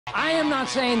I am not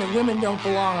saying that women don't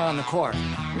belong on the court.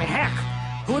 I mean, heck,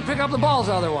 who would pick up the balls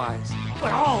otherwise?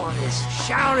 But all of this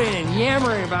shouting and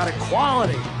yammering about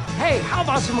equality. Hey, how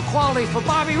about some equality for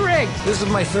Bobby Riggs? This is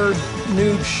my third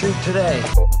nude shoot today.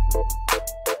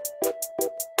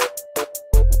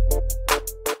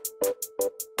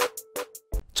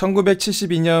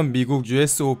 (1972년) 미국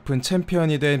US 오픈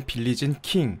챔피언이 된 빌리 진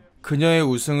킹. 그녀의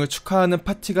우승을 축하하는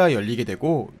파티가 열리게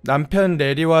되고 남편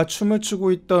레리와 춤을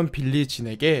추고 있던 빌리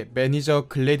진에게 매니저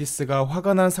글래디스가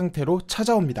화가 난 상태로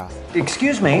찾아옵니다.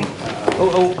 Excuse me.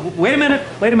 Wait a minute.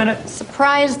 Wait a minute.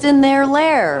 Surprised in their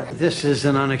lair. This is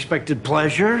an unexpected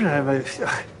pleasure.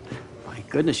 My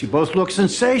goodness, you both look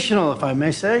sensational, if I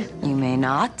may say. You may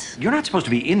not. You're not supposed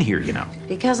to be in here, you know.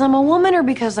 Because I'm a woman or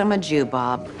because I'm a Jew,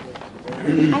 Bob?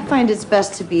 I find it's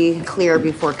best to be clear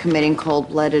before committing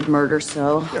cold-blooded murder,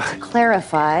 so to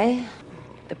clarify,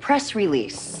 the press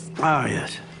release. Oh,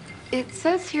 yes. It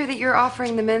says here that you're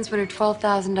offering the men's winner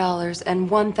 $12,000 and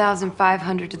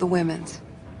 $1,500 to the women's.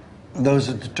 Those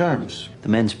are the terms. The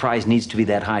men's prize needs to be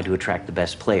that high to attract the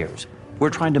best players. We're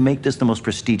trying to make this the most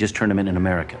prestigious tournament in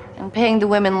America. And paying the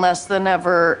women less than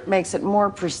ever makes it more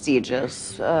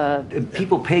prestigious.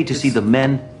 People pay to see the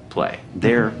men play.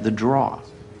 They're the draw.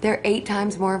 They're 8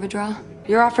 times more of a draw?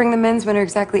 You're offering the men's winner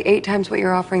exactly 8 times what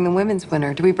you're offering the women's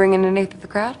winner. Do we bring in an eighth of the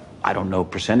crowd? I don't know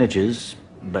percentages,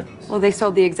 but... Well, they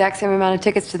sold the exact same amount of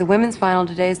tickets to the women's final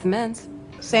today as the men's.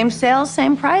 Same sales,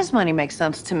 same prize money makes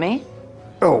sense to me.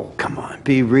 Oh, come on.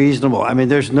 Be reasonable. I mean,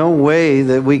 there's no way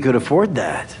that we could afford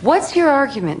that. What's your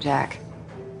argument, Jack?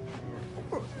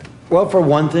 Well, for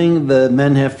one thing, the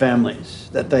men have families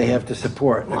that they have to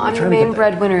support. Well, I'm the main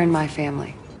breadwinner in my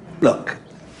family. Look,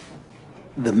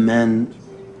 the men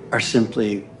are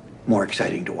simply more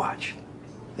exciting to watch.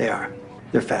 They are.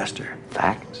 They're faster.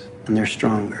 Fact. And they're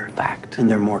stronger. Fact. And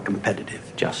they're more competitive.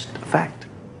 Just a fact.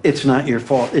 It's not your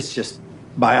fault. It's just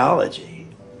biology.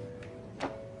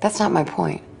 That's not my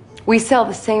point. We sell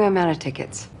the same amount of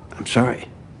tickets. I'm sorry.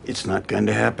 It's not going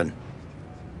to happen.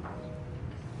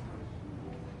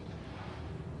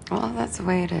 Well, that's the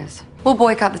way it is. We'll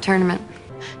boycott the tournament.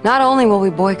 Not only will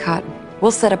we boycott, we'll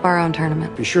set up our own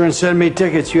tournament. Be sure and send me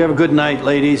tickets. You have a good night,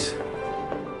 ladies.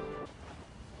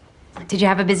 Did you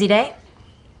have a busy day?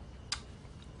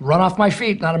 Run off my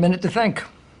feet, not a minute to think.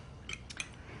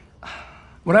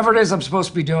 Whatever it is I'm supposed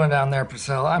to be doing down there,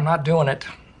 Priscilla, I'm not doing it.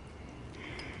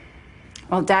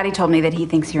 Well, Daddy told me that he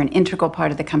thinks you're an integral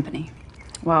part of the company.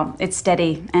 Well, it's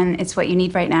steady, and it's what you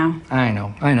need right now. I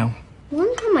know, I know. I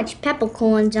wonder how much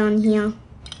peppercorn's on here.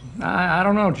 I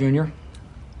don't know, Junior.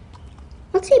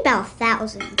 Let's say about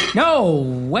 1,000. No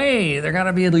way! There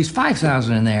gotta be at least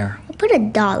 5,000 in there. I'll put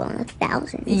 $1 on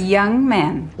 1,000. Young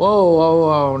man. Whoa,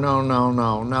 whoa,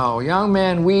 whoa, no. Young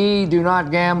men, we do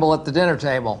not gamble at the dinner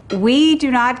table. We do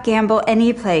not gamble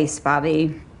any place,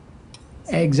 Bobby.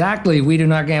 Exactly, we do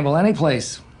not gamble any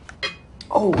place.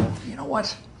 Oh, you know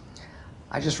what?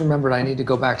 I just remembered I need to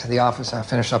go back to the office and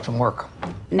finish up some work.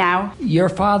 Now? Your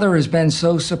father has been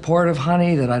so supportive,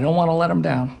 honey, that I don't want to let him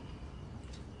down.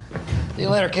 See you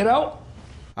later, kiddo.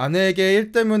 아내에게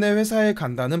일 때문에 회사에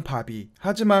간다는 바비.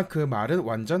 하지만 그 말은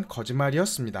완전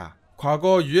거짓말이었습니다.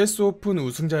 과거 US 오픈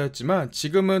우승자였지만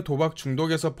지금은 도박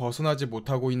중독에서 벗어나지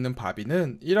못하고 있는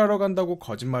바비는 일하러 간다고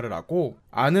거짓말을 하고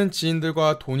아는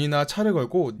지인들과 돈이나 차를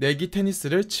걸고 내기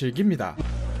테니스를 즐깁니다.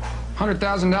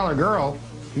 $100,000 girl.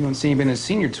 You don't seem in a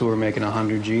senior tour making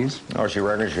 100 G's. Oh, she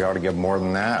reckons she ought to get more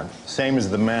than that. Same as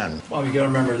the men. Well, you gotta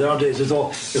remember, nowadays it's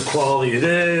all equality of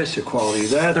this, equality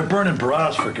of that. They're burning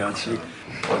bras, for God's sake.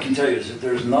 What I can tell you is that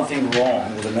there's nothing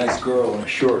wrong with a nice girl in a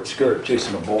short skirt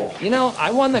chasing a ball. You know,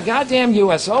 I won the goddamn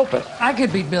US Open. I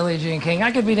could beat Billie Jean King.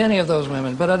 I could beat any of those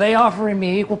women. But are they offering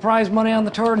me equal prize money on the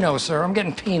tour? No, sir. I'm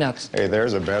getting peanuts. Hey,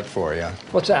 there's a bet for you.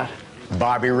 What's that?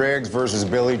 Bobby Riggs versus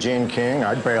Billie Jean King.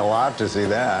 I'd pay a lot to see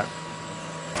that.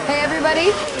 Hey,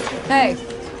 everybody. Hey,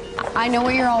 I know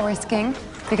what you're all risking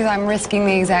because I'm risking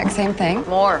the exact same thing.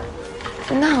 More.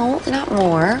 No, not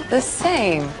more. The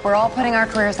same. We're all putting our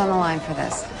careers on the line for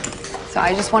this. So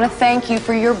I just want to thank you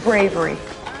for your bravery.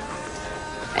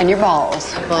 And your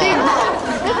balls.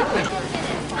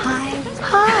 Hi.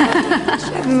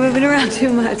 I've been moving around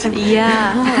too much.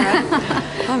 Yeah.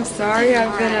 I'm sorry.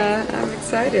 I'm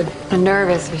excited. I'm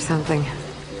nervous or something.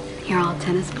 You're all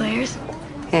tennis players?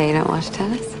 Yeah, you don't watch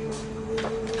tennis?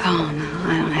 Oh,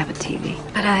 no, I don't have a TV.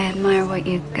 But I admire what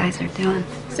you guys are doing.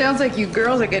 Sounds like you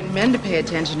girls are getting men to pay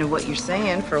attention to what you're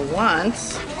saying for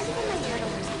once.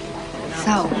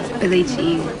 So, Billie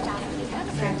Jean,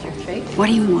 what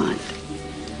do you want?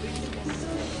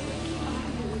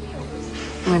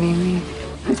 What do you mean?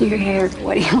 With your hair,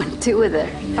 what do you want to do with it?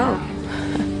 Oh.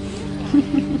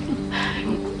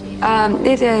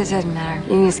 It doesn't matter. You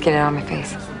can just get it on my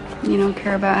face. You don't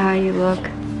care about how you look?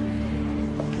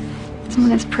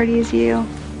 Someone as pretty as you?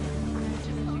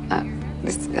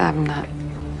 I'm not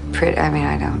pretty. I mean,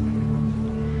 I don't.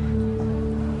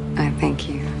 I thank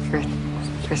you for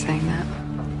saying that.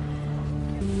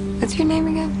 What's your name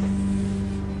again?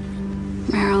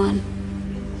 Marilyn.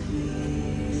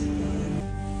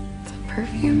 It's a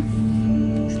perfume?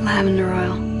 It's lavender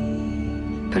oil.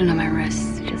 Put it on my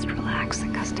wrist to just relax the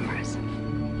customers.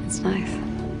 It's nice.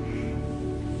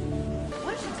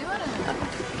 What is she doing in there?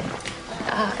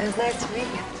 It was nice to meet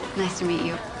you. Nice to meet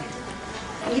you.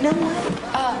 You know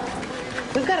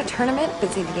what? We've got a tournament in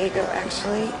San Diego,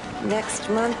 actually, next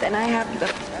month, and I have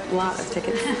a lot of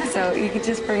tickets. So you could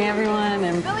just bring everyone,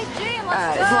 and Billie Jean,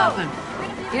 let's go. it's a lot of fun.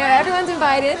 You know, everyone's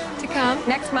invited to come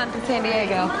next month in San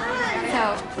Diego.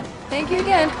 So, thank you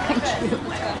again. Thank you.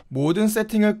 모든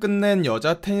세팅을 끝낸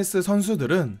여자 테니스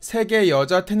선수들은 세계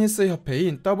여자 테니스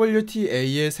협회인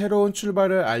WTA의 새로운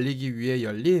출발을 알리기 위해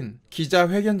열린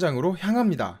기자회견장으로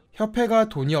향합니다. 협회가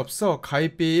돈이 없어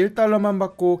가입비 $1만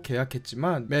받고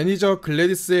계약했지만 매니저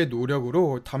글래디스의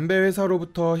노력으로 담배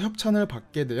회사로부터 협찬을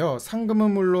받게 되어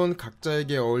상금은 물론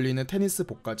각자에게 어울리는 테니스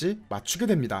복까지 맞추게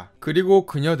됩니다. 그리고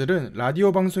그녀들은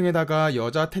라디오 방송에다가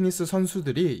여자 테니스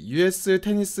선수들이 US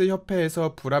테니스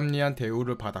협회에서 불합리한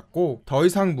대우를 받았고 더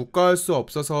이상 묵과할 수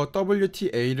없어서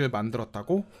WTA를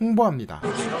만들었다고 홍보합니다.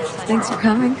 Thanks for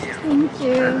coming. Thank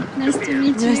you. Nice to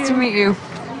meet you. Nice to meet you.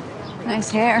 Nice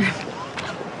hair.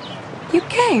 You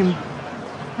came.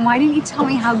 Why didn't you tell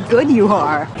me how good you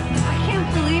are? I can't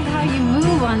believe how you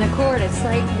move on the court. It's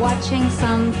like watching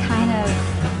some kind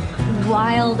of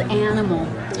wild animal.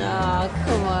 Oh,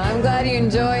 come on. I'm glad you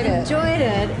enjoyed it. Enjoyed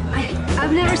it?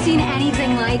 I've never seen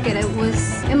anything like it.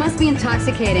 It must be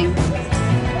intoxicating.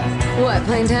 What,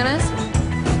 playing tennis?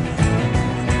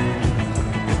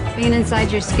 Being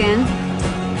inside your skin.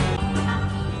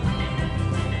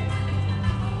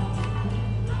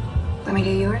 Let me do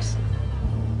yours.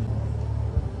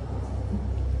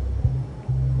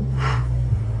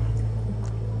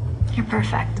 You're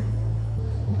perfect.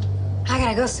 I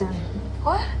gotta go soon.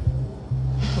 What?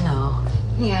 No.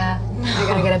 Yeah, I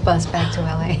gotta get a bus back to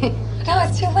LA. No,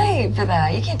 it's too late for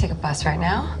that. You can't take a bus right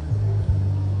now.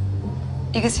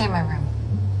 You can stay in my room.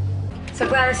 So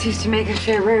Gladys used to make us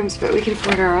share rooms, but we can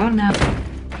afford our own now.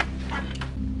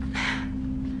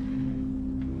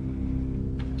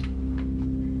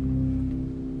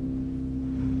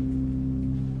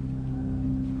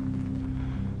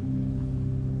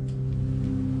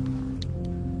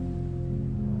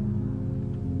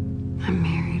 I'm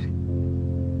married.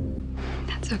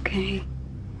 That's okay.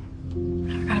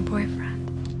 I've got a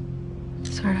boyfriend.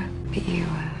 Sort of. But you,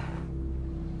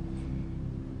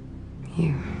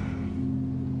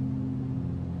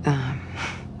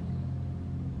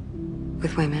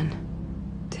 with women,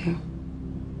 too?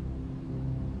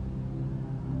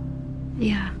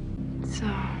 Yeah. So,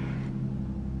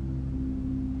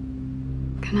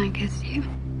 can I kiss you?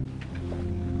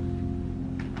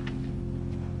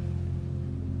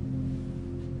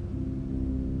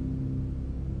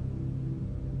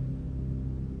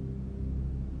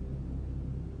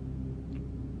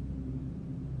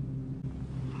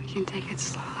 We can take it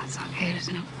slow. It's okay,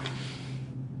 isn't it?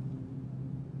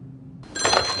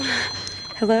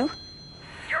 Hello?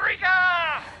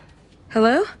 Eureka!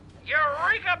 Hello?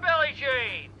 Eureka, Billie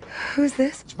Jean! Who's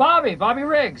this? It's Bobby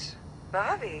Riggs.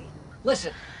 Bobby.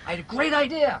 Listen, I had a great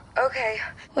idea. Okay.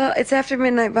 Well, it's after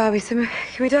midnight, Bobby, so can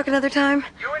we talk another time?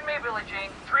 You and me, Billie Jean.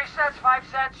 3 cents, 5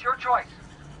 cents, your choice.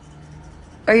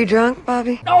 Are you drunk,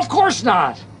 Bobby? No, of course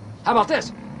not. How about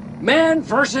this? Man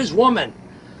versus woman.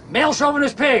 Male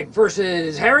chauvinist pig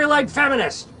versus hairy-legged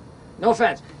feminist. No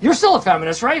offense. You're still a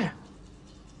feminist, right?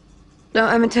 No,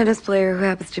 I'm a tennis player who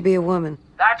happens to be a woman.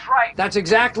 That's right. That's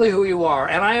exactly who you are.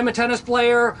 And I am a tennis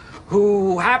player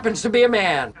who happens to be a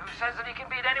man. Who says that he can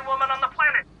beat any woman on the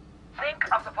planet. Think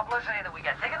of the publicity that we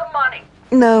get. Think of the money.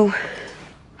 No.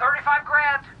 35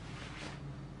 grand.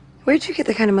 Where'd you get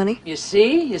that kind of money? You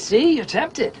see? You're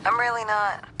tempted. I'm really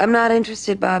not. I'm not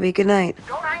interested, Bobby. Good night.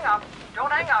 Don't hang up. Don't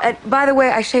hang up. And by the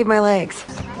way, I shaved my legs.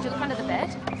 Did you look under the bed?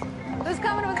 Who's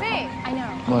coming with me? I know.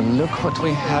 Well, look what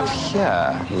we have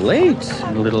here. Late.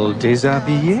 A little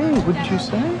déshabillé, wouldn't you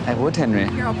say? I would, Henry.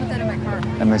 Here, I'll put that in my car.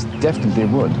 I most definitely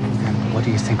would. And what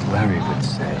do you think Larry would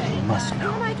say? He must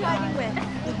know. Who am I driving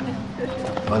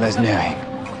with? Well, there's Mary.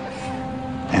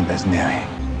 And there's Mary.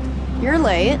 You're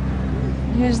late.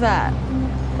 Who's that?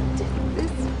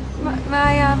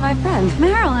 My friend.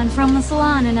 Marilyn from the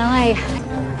salon in LA.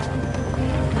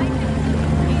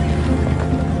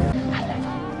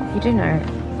 You do know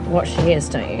what she is,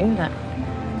 don't you? That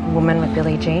woman with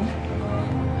Billie Jean?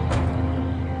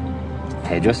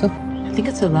 Hairdresser? I think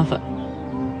it's her lover.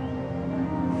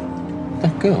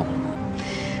 That girl.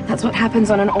 That's what happens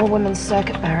on an all-women's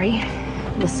circuit, Barry.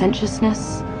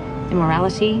 Licentiousness,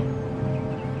 immorality,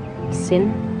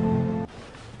 sin.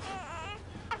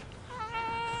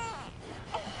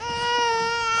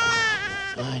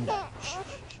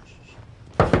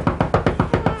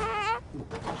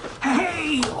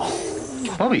 Hey!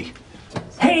 Bobby.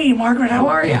 Hey, Margaret, how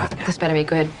are you? This better be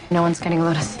good. No one's getting a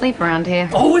lot of sleep around here.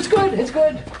 Oh, it's good, it's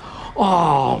good.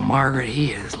 Oh, Margaret,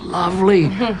 he is lovely.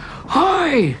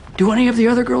 Hi! Do any of the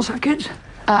other girls have kids?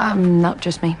 Not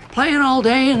just me. Playing all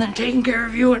day and then taking care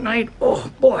of you at night. Oh,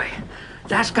 boy.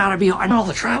 That's gotta be hard. And all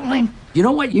the traveling. You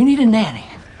know what? You need a nanny.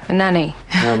 A nanny.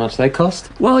 How much they cost?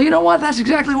 Well, you know what? That's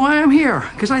exactly why I'm here.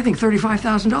 Because I think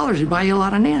 $35,000 would buy you a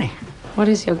lot of nanny. What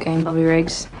is your game, Bobby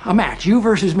Riggs? A match, you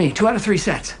versus me. 2 out of 3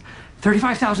 sets.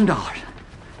 $35,000.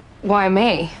 Why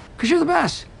me? Because you're the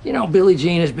best. You know, Billie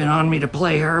Jean has been on me to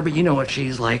play her, but you know what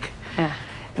she's like. Yeah.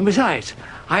 And besides,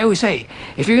 I always say,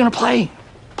 if you're gonna play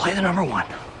the number one.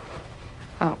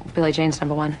 Oh, Billie Jean's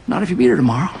number one. Not if you beat her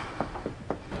tomorrow.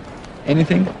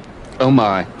 Anything? Oh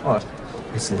my. What?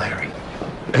 It's Larry.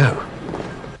 Oh.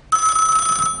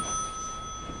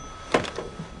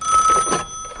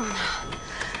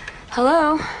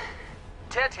 Hello?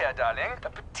 Ted here, darling. A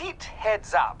petite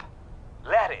heads up.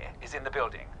 Larry is in the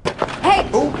building. Hey!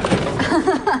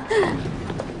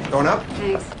 Going up?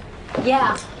 Thanks.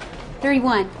 Yeah.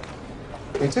 31.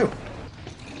 Me too.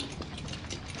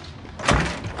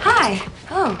 Hi.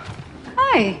 Oh.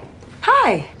 Hi.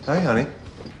 Hi. Hi, honey.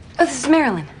 Oh, this is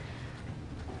Marilyn.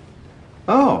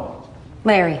 Oh.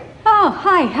 Larry. Oh,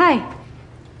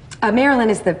 hi. Marilyn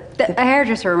is the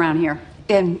hairdresser around here.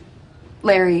 And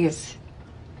Larry is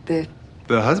the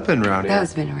husband around here.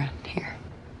 husband around here.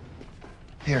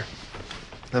 Here.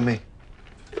 Let me.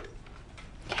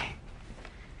 Okay.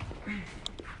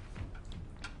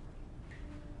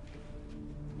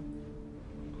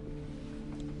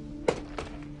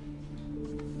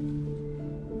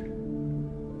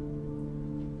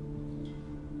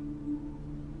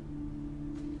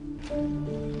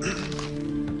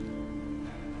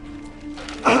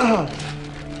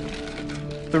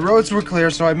 The roads were clear,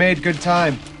 so I made good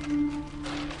time.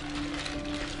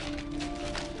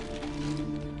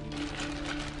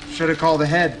 Should have called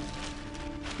ahead.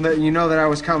 Let you know that I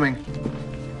was coming.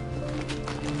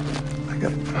 I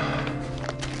got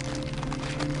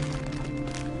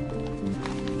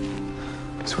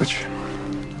switch.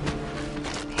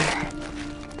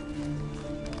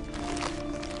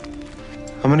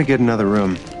 I'm gonna get another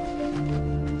room.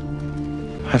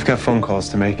 I've got phone calls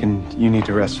to make, and you need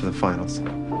to rest for the finals.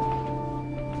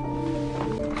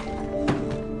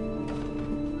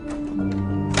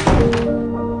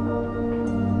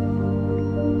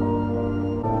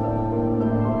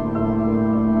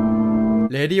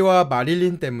 레리와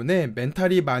마릴린 때문에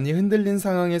멘탈이 많이 흔들린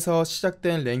상황에서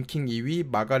시작된 랭킹 2위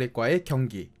마가렛과의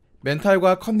경기.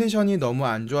 멘탈과 컨디션이 너무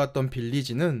안 좋았던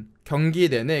빌리지는 경기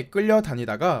내내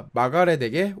끌려다니다가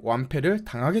마가렛에게 완패를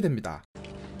당하게 됩니다.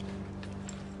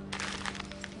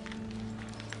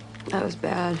 That was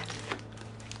bad.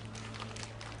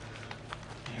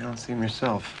 You don't seem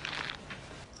yourself.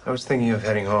 I was thinking of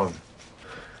heading home.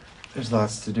 There's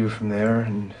lots to do from there,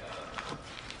 and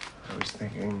I was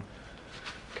thinking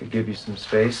I could give you some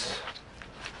space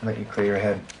and let you clear your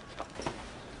head.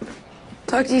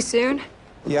 Talk to you soon.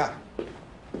 Yeah.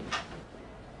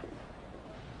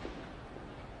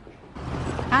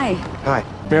 Hi. Hi.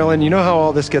 Marilyn, you know how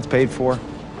all this gets paid for?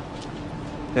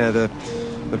 Yeah, the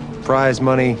prize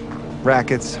money,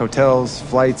 rackets, hotels,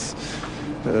 flights,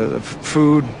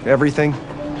 food, everything.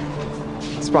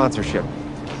 Sponsorship.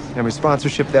 I mean,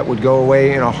 sponsorship that would go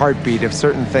away in a heartbeat if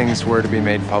certain things were to be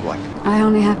made public. I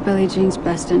only have Billie Jean's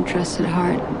best interests at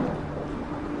heart.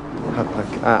 Look,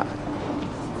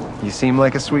 you seem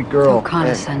like a sweet girl. Don't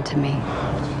condescend to me.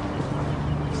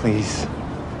 Please.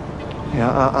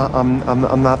 Yeah,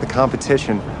 I'm not the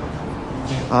competition.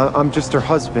 I'm just her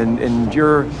husband, and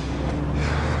you're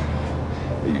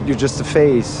just a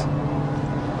phase.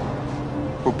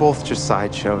 We're both just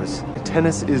sideshows.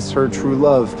 Tennis is her true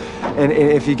love, and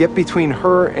if you get between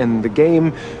her and the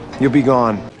game, you'll be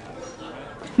gone.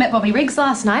 Met Bobby Riggs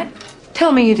last night.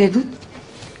 Tell me you didn't.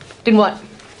 Didn't what?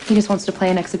 He just wants to play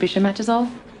an exhibition match is all?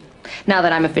 Now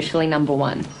that I'm officially number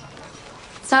one.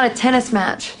 It's not a tennis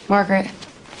match, Margaret.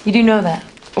 You do know that.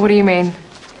 What do you mean?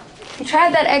 He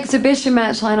tried that exhibition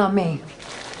match line on me.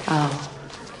 Oh.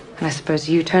 And I suppose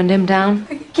you turned him down?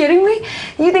 Are you kidding me?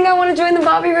 You think I want to join the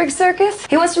Bobby Riggs circus?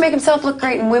 He wants to make himself look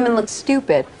great and women look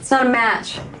stupid. It's not a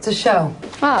match. It's a show.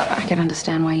 Well, I can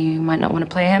understand why you might not want to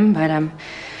play him, but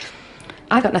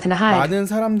I got nothing to hide. 많은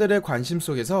사람들의 관심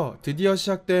속에서 드디어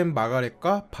시작된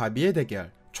마가렛과 바비의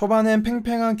대결. 초반엔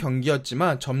팽팽한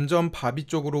경기였지만 점점 바비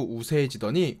쪽으로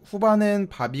우세해지더니 후반엔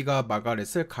바비가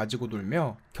마가렛을 가지고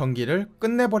놀며 경기를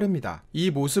끝내버립니다.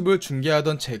 이 모습을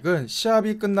중계하던 잭은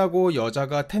시합이 끝나고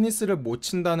여자가 테니스를 못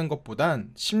친다는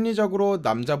것보단 심리적으로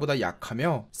남자보다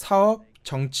약하며 사업,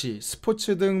 정치,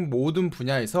 스포츠 등 모든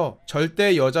분야에서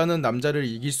절대 여자는 남자를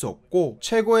이길 수 없고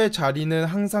최고의 자리는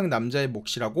항상 남자의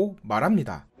몫이라고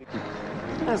말합니다.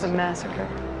 That was a massacre.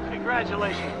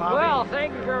 Congratulations, Bobby. Well,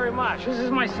 thank you very much. This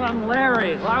is my son,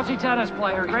 Larry. Lousy tennis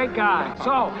player, great guy.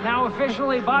 So, now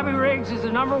officially, Bobby Riggs is the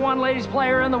 #1 ladies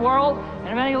player in the world.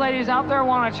 And if any ladies out there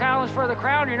want a challenge for the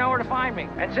crown, you know where to find me.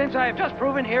 And since I have just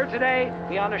proven here today,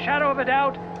 beyond a shadow of a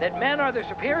doubt, that men are the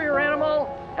superior animal,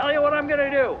 tell you what I'm going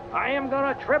to do. I am going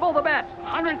to triple the bet.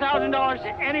 $100,000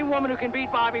 to any woman who can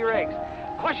beat Bobby Riggs.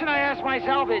 Question I ask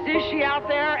myself is she out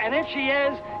there? And if she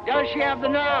is, does she have the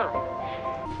nerve?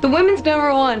 The women's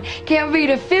 #1 can't beat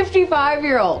a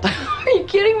 55-year-old. Are you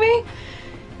kidding me?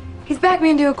 He's backed me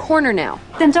into a corner now.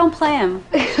 Then don't play him.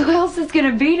 Who else is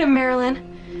gonna beat him, Marilyn?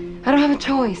 I don't have a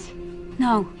choice.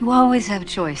 No, you always have a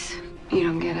choice. You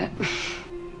don't get it.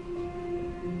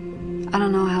 I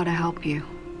don't know how to help you.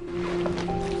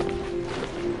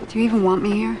 Do you even want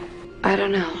me here? I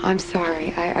don't know. I'm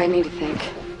sorry. I need to think.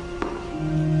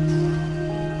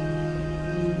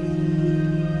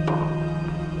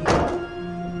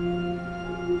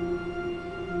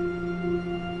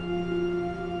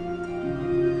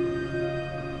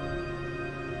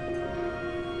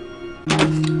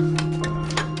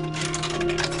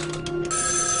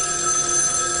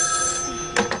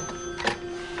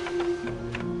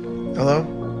 Hello?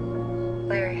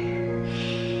 Larry.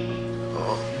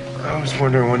 Oh, I was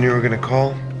wondering when you were gonna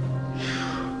call.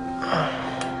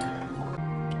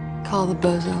 Call the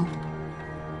bozo.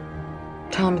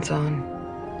 Tell him it's on.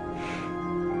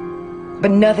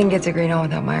 But nothing gets agreed on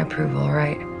without my approval, all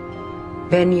right?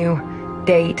 Venue,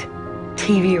 date,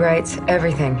 TV rights,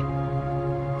 everything.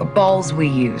 The balls we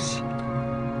use.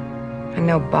 I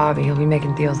know Bobby, he'll be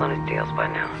making deals on his deals by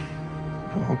now.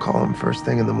 I'll call him first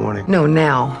thing in the morning. No,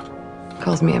 now.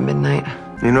 Calls me at midnight.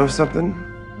 You know something?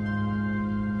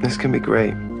 This can be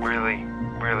great. Really,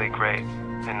 really great.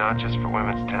 And not just for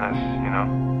women's tennis, you know?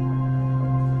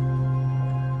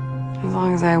 As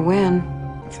long as I win.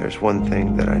 If there's one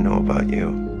thing that I know about you,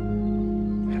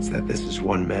 it's that this is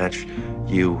one match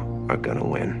you are gonna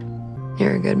win.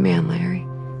 You're a good man, Larry.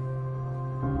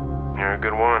 You're a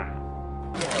good one.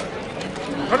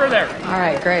 Put her there. All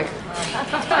right, great.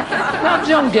 Now,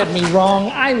 don't get me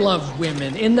wrong. I love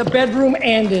women in the bedroom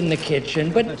and in the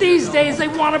kitchen. But these days, they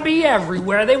want to be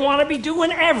everywhere. They want to be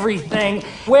doing everything.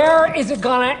 Where is it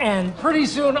going to end? Pretty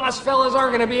soon, us fellas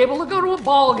aren't going to be able to go to a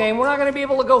ball game. We're not going to be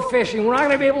able to go fishing. We're not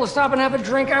going to be able to stop and have a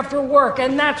drink after work.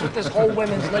 And that's what this whole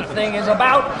women's lib thing is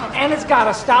about. And it's got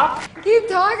to stop. Keep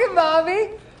talking, Bobby.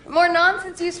 The more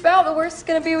nonsense you spout, the worse it's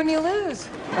gonna be when you lose.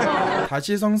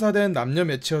 다시 성사된 남녀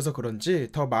매치여서 그런지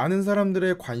더 많은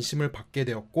사람들의 관심을 받게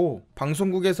되었고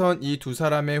방송국에선 이 두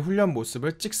사람의 훈련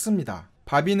모습을 찍습니다.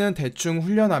 바비는 대충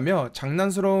훈련하며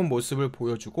장난스러운 모습을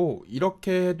보여주고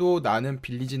이렇게 해도 나는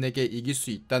빌리진에게 이길 수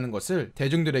있다는 것을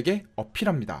대중들에게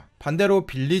어필합니다. 반대로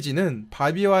빌리진은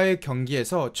바비와의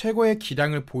경기에서 최고의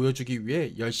기량을 보여주기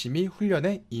위해 열심히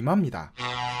훈련에 임합니다.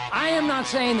 I am not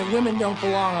saying that women don't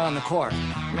belong on the court.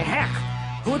 I mean, heck,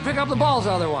 who would pick up the balls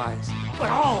otherwise? But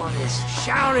all of this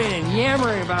shouting and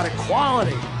yammering about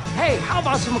equality. Hey, how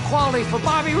about some equality for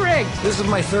Bobby Riggs? This is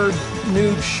my 3rd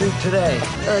nude shoot today.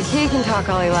 Look, he can talk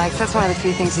all he likes. That's one of the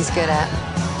few things he's good at.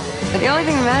 But the only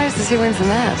thing that matters is who wins the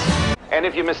match. And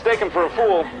if you mistake him for a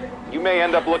fool, you may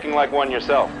end up looking like one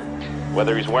yourself.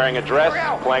 Whether he's wearing a dress,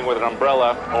 playing with an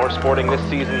umbrella, or sporting this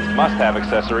season's must-have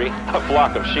accessory, a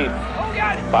flock of sheep,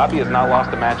 Bobby has not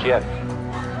lost a match yet.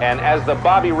 And as the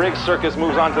Bobby Riggs circus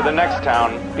moves on to the next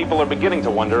town, people are beginning to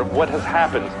wonder what has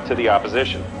happened to the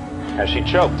opposition. Has she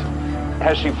choked?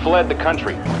 Has she fled the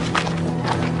country?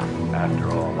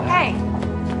 After all that. Hey,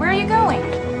 where are you going?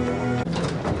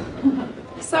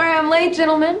 Sorry I'm late,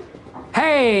 gentlemen.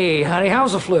 Hey, honey,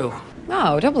 how's the flu?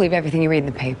 Oh, don't believe everything you read in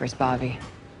the papers, Bobby.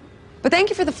 But thank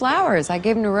you for the flowers. I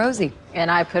gave them to Rosie.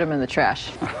 And I put them in the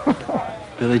trash.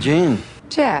 Billie Jean.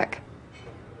 Jack.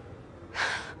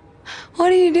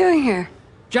 What are you doing here?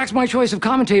 Jack's my choice of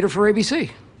commentator for ABC.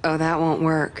 Oh, that won't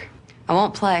work. I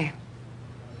won't play.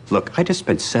 Look, I just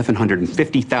spent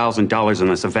 $750,000 on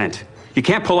this event. You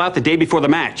can't pull out the day before the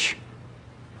match.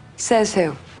 Says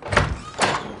who?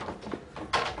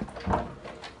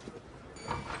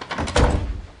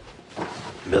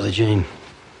 Billie Jean,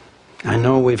 I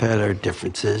know we've had our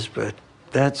differences, but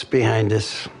that's behind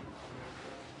us.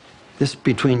 This is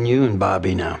between you and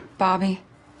Bobby now. Bobby?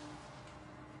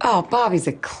 Oh, Bobby's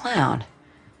a clown.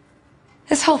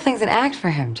 This whole thing's an act for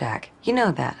him, Jack. You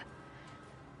know that.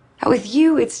 With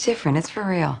you, it's different. It's for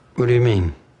real. What do you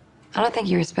mean? I don't think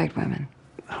you respect women.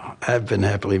 I've been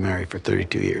happily married for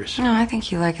 32 years. No, I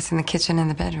think you like us in the kitchen and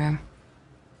the bedroom.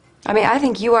 I mean, I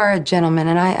think you are a gentleman,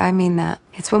 and I mean that.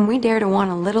 It's when we dare to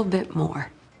want a little bit more.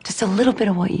 Just a little bit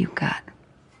of what you got.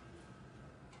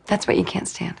 That's what you can't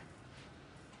stand.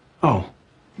 Oh,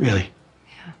 really?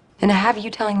 Yeah. And to have you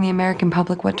telling the American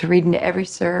public what to read into every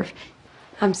serve.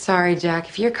 I'm sorry, Jack.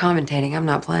 If you're commentating, I'm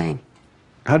not playing.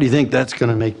 How do you think that's going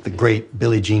to make the great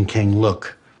Billie Jean King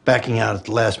look? Backing out at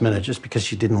the last minute just because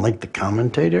she didn't like the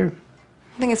commentator?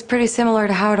 I think it's pretty similar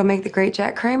to how it'll make the great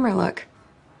Jack Kramer look.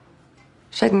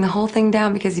 Shutting the whole thing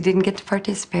down because he didn't get to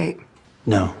participate.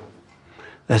 No,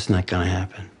 that's not going to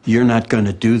happen. You're not going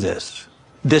to do this.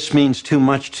 This means too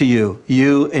much to you.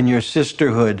 You and your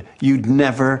sisterhood. You'd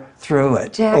never throw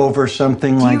it Jack, over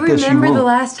something like this. Do you remember the won't.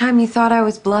 last time you thought I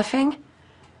was bluffing?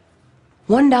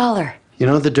 $1. You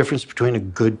know the difference between a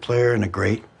good player and a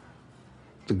great?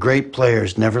 The great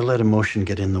players never let emotion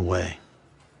get in the way.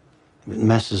 It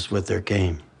messes with their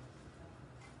game.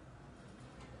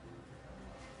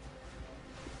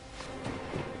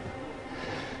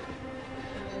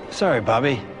 Sorry,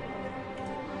 Bobby.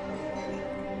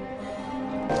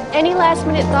 Any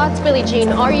last-minute thoughts, Billie Jean?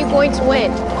 Are you going to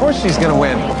win? Of course she's gonna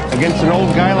win. Against an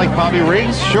old guy like Bobby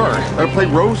Riggs? Sure. Or play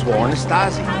Rose War and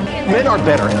Stasi. Men are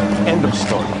better. End of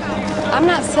story. I'm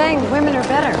not saying women are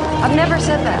better. I've never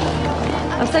said that.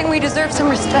 I'm saying we deserve some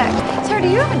respect. Sir, do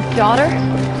you have a daughter?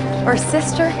 Or a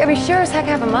sister? I mean, sure as heck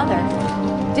have a mother.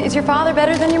 Is your father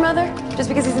better than your mother? Just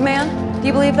because he's a man? Do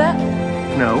you believe that?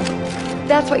 No.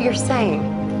 That's what you're saying.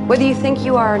 Whether you think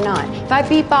you are or not. If I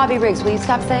beat Bobby Riggs, will you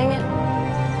stop saying it?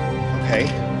 Okay.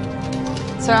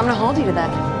 Sir, I'm gonna hold you to that.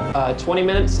 20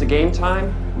 minutes to game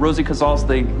time. Rosie Casals,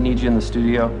 they need you in the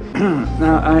studio.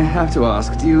 Now, I have to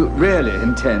ask, do you really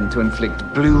intend to inflict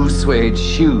blue suede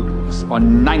shoes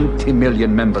on 90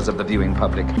 million members of the viewing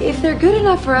public? If they're good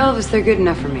enough for Elvis, they're good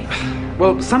enough for me.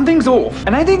 Well, something's off,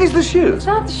 and I think it's the shoes. It's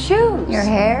not the shoes. Your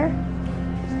hair?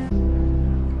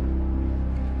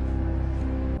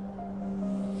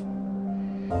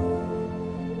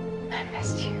 I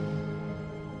missed you.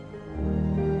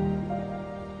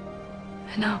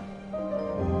 I know.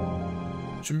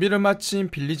 준비를 마친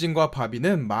빌리진과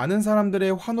바비는 많은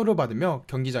사람들의 환호를 받으며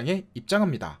경기장에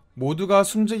입장합니다. 모두가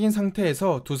숨죽인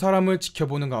상태에서 두 사람을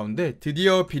지켜보는 가운데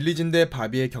드디어 빌리진 대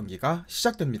바비의 경기가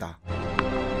시작됩니다.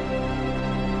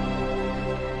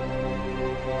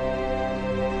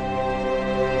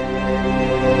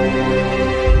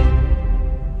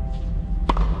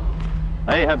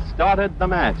 They have started the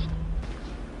match.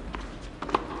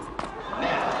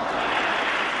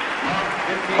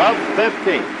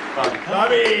 12:50.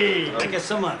 Bobby, make us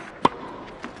some money.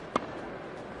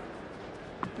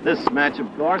 This match,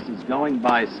 of course, is going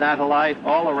by satellite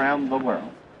all around the world.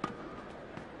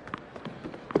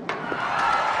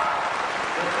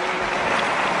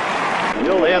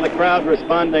 You'll hear the crowd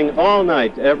responding all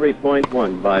night to every point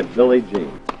won by Billie Jean.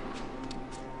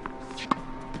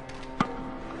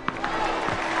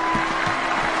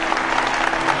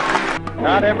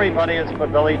 Not everybody is for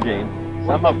Billie Jean.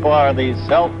 Some are for the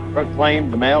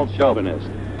self-proclaimed male chauvinist.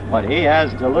 What he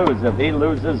has to lose if he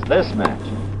loses this match.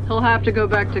 He'll have to go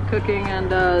back to cooking and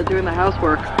doing the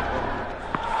housework. Team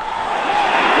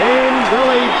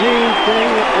Billie Jean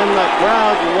King, and the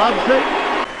crowd loves it.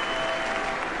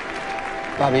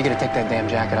 Bobby, you gotta take that damn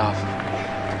jacket off.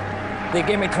 They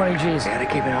gave me 20 G's. I gotta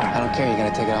keep it on. I don't care, you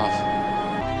gotta take it off.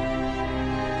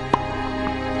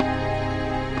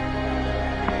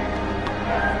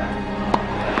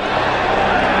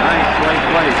 Nicely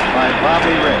placed by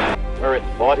Bobby Riggs. We're at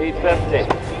 40-15.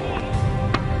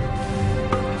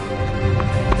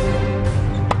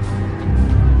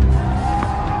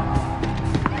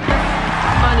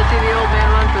 Fun to see the old man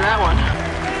run for that one.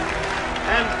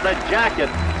 And the jacket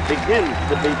begins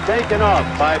to be taken off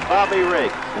by Bobby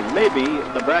Riggs, and maybe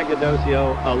the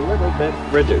braggadocio a little bit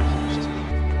reduced.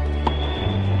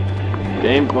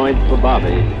 Game point for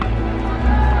Bobby.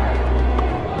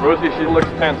 Rosie, she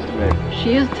looks tense to me.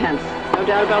 She is tense, no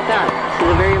doubt about that. This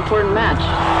is a very important match.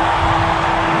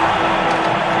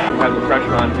 You had the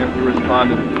pressure on him. He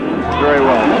responded very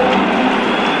well.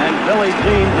 And Billie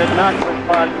Jean did not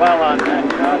respond well on that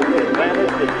shot. The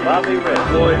advantage is Bobby Riggs.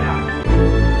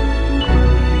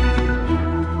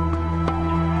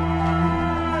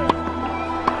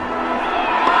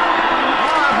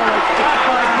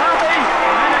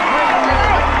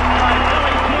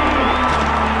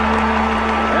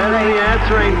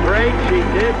 answering break, she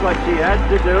did what she had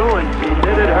to do, and she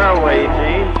did it her way,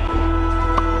 Jean.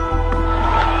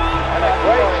 And a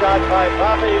great shot by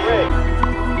Bobby Riggs.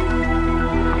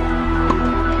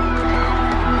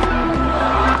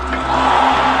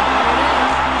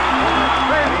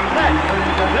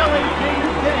 Billie Jean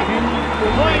King,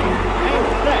 point and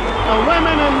set. The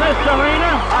women in this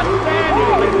arena are standing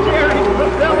and cheering for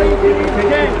Billie Jean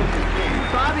King.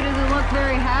 Bobby doesn't look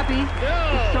very happy.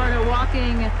 He started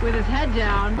walking with his head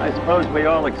down. I suppose we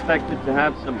all expected to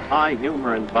have some high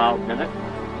humor involved in it.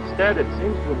 Instead, it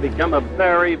seems to have become a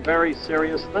very, very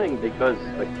serious thing because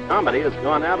the comedy has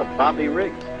gone out of Bobby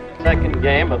Riggs. Second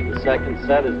game of the second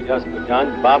set has just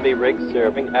begun. Bobby Riggs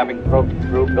serving, having broken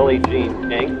through Billie Jean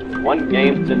King.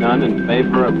 1-0 in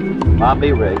favor of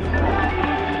Bobby Riggs.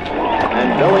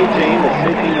 And Billie Jean is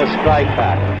seeking a strike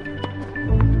back.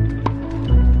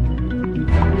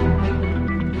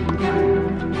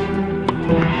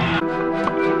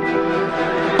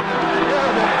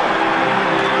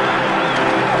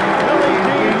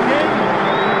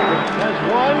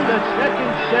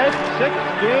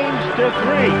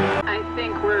 I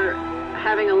think we're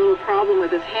having a little problem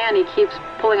with his hand. He keeps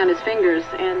pulling on his fingers,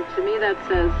 and to me that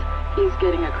says he's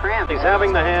getting a cramp. He's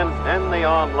having the hand and the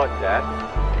arm looked at.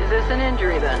 Is this an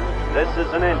injury then? This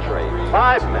is an injury.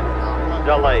 5 minutes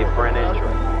delay for an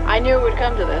injury. I knew it would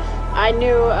come to this. I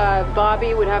knew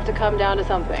Bobby would have to come down to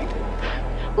something,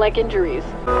 like injuries.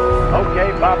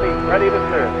 Okay, Bobby, ready to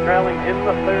serve, trailing in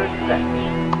the third set.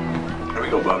 Here we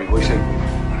go, Bobby. What do you say?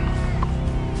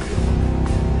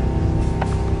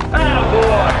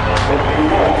 Attaboy!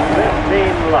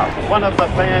 15 love. One of the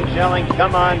fans yelling,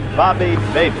 "Come on, Bobby,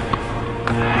 baby."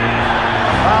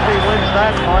 Bobby wins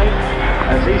that point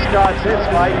as he starts his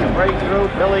fight to break through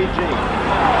Billie Jean.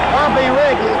 Bobby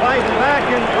Riggs fights back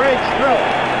and breaks through.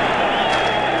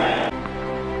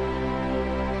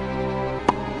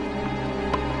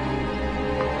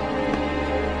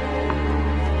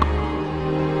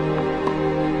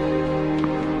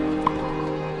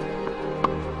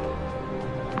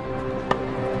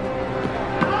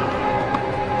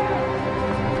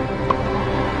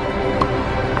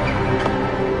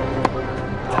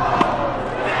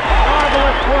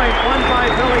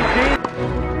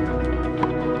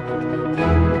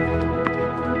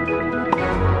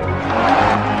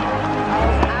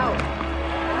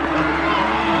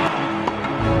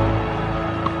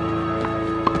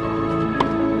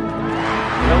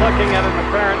 Looking at an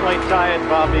apparently tired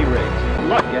Bobby Riggs.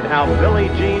 Look at how Billie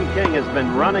Jean King has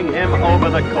been running him over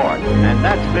the court, and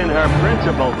that's been her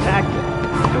principal tactic,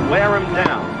 to wear him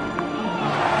down.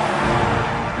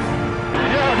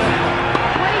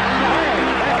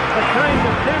 That's the kind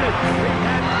of tennis we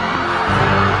had.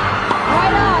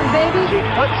 Right on, baby. She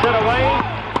puts it away.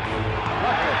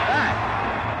 Look at that.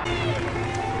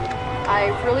 I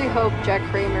really hope Jack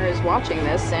Kramer is watching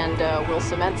this and will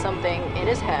cement something in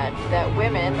his head that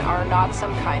women are not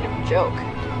some kind of joke.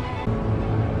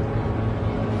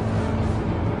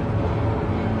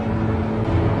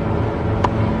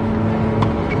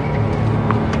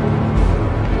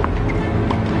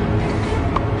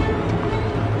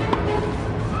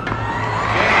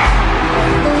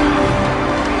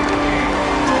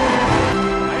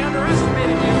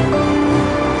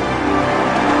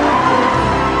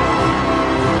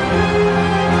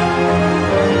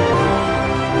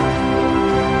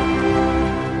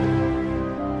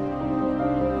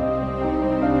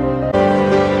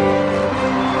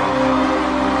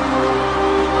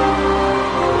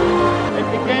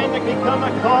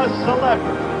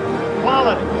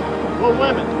 Equality for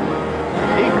women,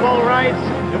 equal rights.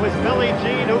 It was Billie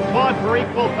Jean who fought for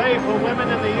equal pay for women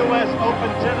in the U.S. Open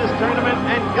tennis tournament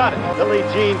and got it. Billie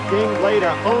Jean King played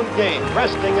her own game,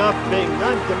 resting up, being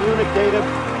non-communicative,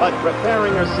 but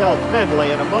preparing herself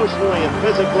mentally and emotionally and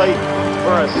physically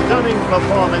for a stunning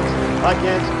performance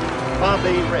against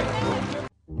Bobby Riggs.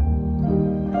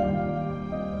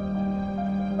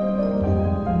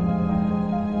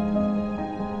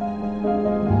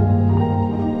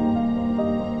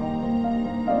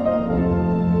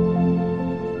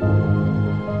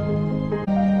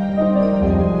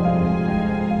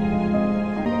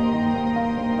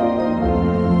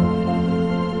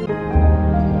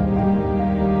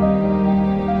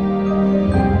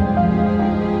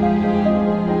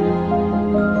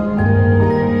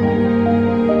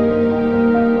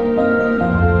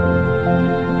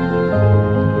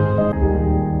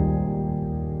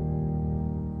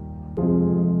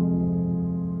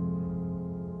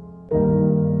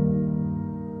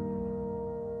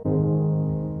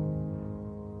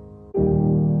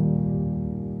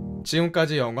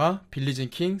 지금까지 영화 빌리 진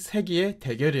킹 세기의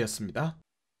대결이었습니다.